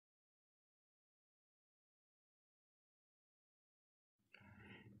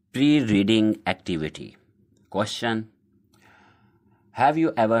Pre-reading activity. Question: Have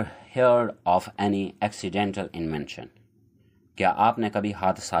you ever heard of any accidental invention? क्या आपने कभी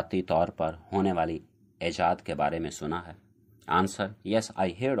हादसाती तौर पर होने वाली ऐजाद के बारे में सुना है? Answer: Yes, I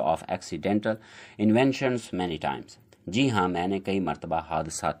heard of accidental inventions many times. जी हाँ, मैंने कई मरतबा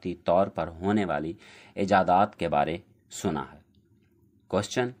हादसाती तौर पर होने वाली ऐजादात के बारे सुना है.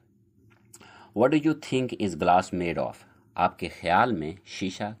 Question: What do you think is glass made of? आपके ख्याल में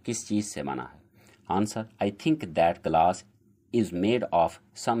शीशा किस चीज़ से बना है? Answer: I think that glass is made of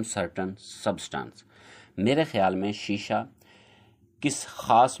some certain substance. मेरे ख्याल में शीशा किस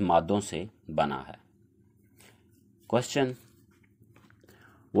खास मादों से बना है. Question: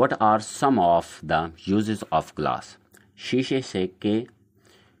 what are some of the uses of glass? शीशे से के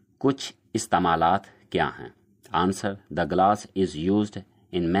कुछ इस्तेमालात क्या हैं? Answer: the glass is used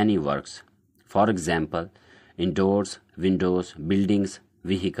in many works. For example, endorse, Windows, buildings,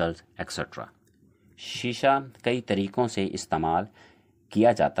 vehicles etcetera. शीशा कई तरीक़ों से इस्तेमाल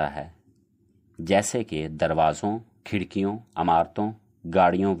किया जाता है, जैसे कि दरवाज़ों, खिड़कियों, इमारतों,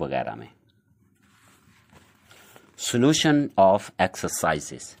 गाड़ियों वगैरह में. Solution of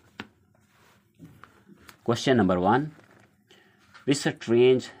exercises. Question number 1. Which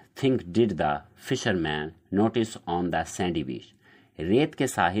strange thing did the fisherman notice on the sandy beach? रेत के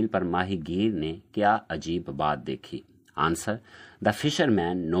साहिल पर माहीगीर ने क्या अजीब बात देखी? Answer: the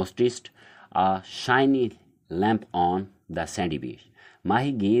fisherman noticed a shiny lamp on the Sandy बीच.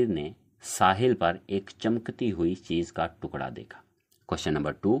 माहीगीर ने साहिल पर एक चमकती हुई चीज़ का टुकड़ा देखा. Question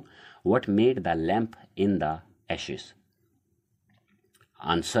number 2. What made the lamp in the ashes?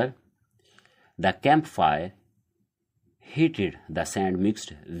 Answer: the camp fire heated the sand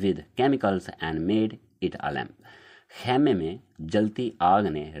mixed with chemicals and made it a lamp. खैमे में जलती आग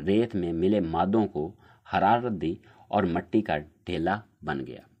ने रेत में मिले मादों को हरारत दी और मिट्टी का ढेला बन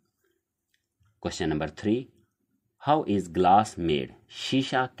गया. Question number 3. How is glass made?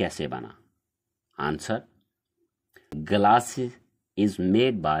 शीशा कैसे बना? Answer: glass is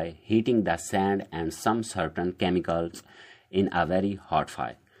made by heating the sand and some certain chemicals in a very hot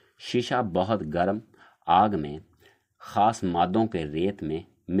fire. शीशा बहुत गर्म आग में खास मादों के रेत में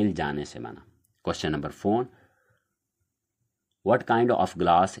मिल जाने से बना. Question number 4. What kind of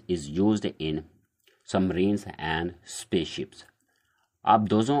glass is used in submarines and spaceships?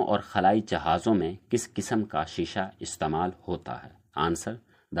 आबदोज़ों और खलाई जहाज़ों में किस किस्म का शीशा इस्तेमाल होता है? Answer: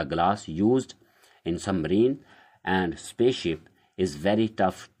 the glass used in submarine and spaceship is very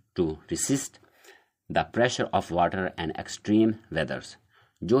tough to resist the pressure of water and extreme वेदर्स.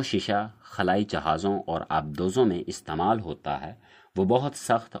 जो शीशा खलाई जहाज़ों और आबदोज़ों में इस्तेमाल होता है वो बहुत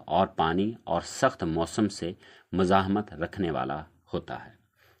सख्त और पानी और सख्त मौसम से मज़ाहमत रखने वाला होता है.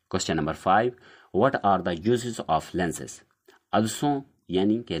 Question number 5. What are the uses of lenses? अदसों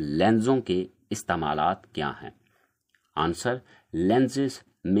यानी कि लेंसों के इस्तेमालात क्या हैं? Answer: lenses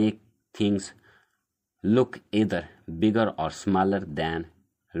make things look इधर बिगर और स्मॉलर दैन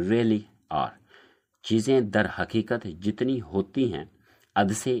रियली आर. चीज़ें दर हकीकत जितनी होती हैं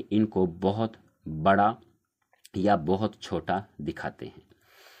अदसे इनको बहुत बड़ा या बहुत छोटा दिखाते हैं.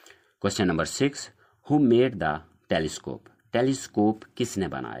 Question number 6. Who made the telescope? Telescope किसने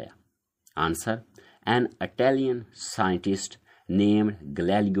बनाया? Answer: an Italian scientist named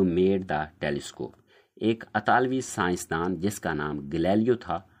Galileo made the telescope. एक इतालवी साइंसदान जिसका नाम गैलीलियो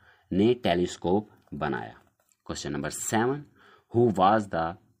था ने टेलीस्कोप बनाया. Question number 7. Who was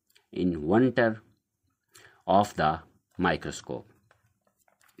the inventor of the microscope?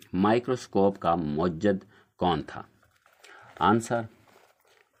 Microscope का मुवज्जिद कौन था? Answer: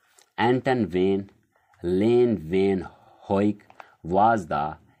 Anton when lane when होइक was the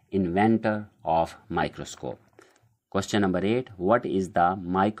inventor of microscope. Question number 8. What is the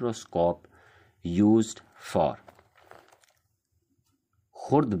microscope used for?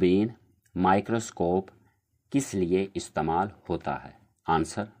 खुर्दबीन microscope किस लिए इस्तेमाल होता है?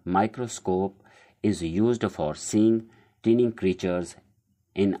 Answer: microscope is used for seeing tiny creatures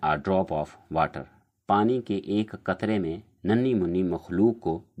in a drop of water. पानी के एक कतरे में नन्ही मुन्नी मखलूक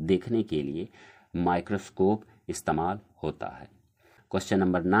को देखने के लिए माइक्रोस्कोप इस्तेमाल होता है. Question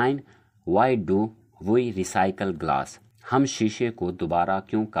number 9. Why do we recycle glass? हम शीशे को दोबारा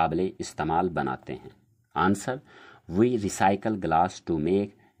क्यों काबिले इस्तेमाल बनाते हैं? Answer: we recycle glass to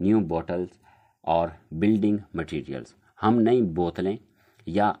make new bottles और बिल्डिंग मटेरियल्स. हम नई बोतलें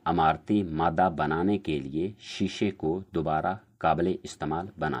या इमारती मादा बनाने के लिए शीशे को दोबारा काबिले इस्तेमाल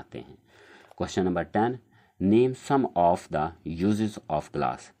बनाते हैं. Question number 10. Name some of the uses of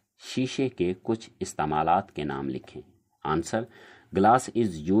glass. शीशे के कुछ इस्तेमालात के नाम लिखें. Answer: glass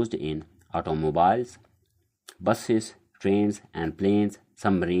is used in automobiles, buses, trains and planes,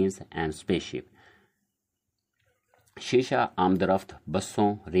 submarines and spaceship. شیشہ آمد رفت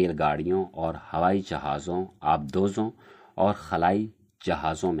بسوں، ریل گاڑیوں اور ہوائی جہازوں، آبدوزوں اور خلائی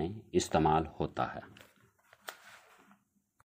جہازوں میں استعمال ہوتا ہے۔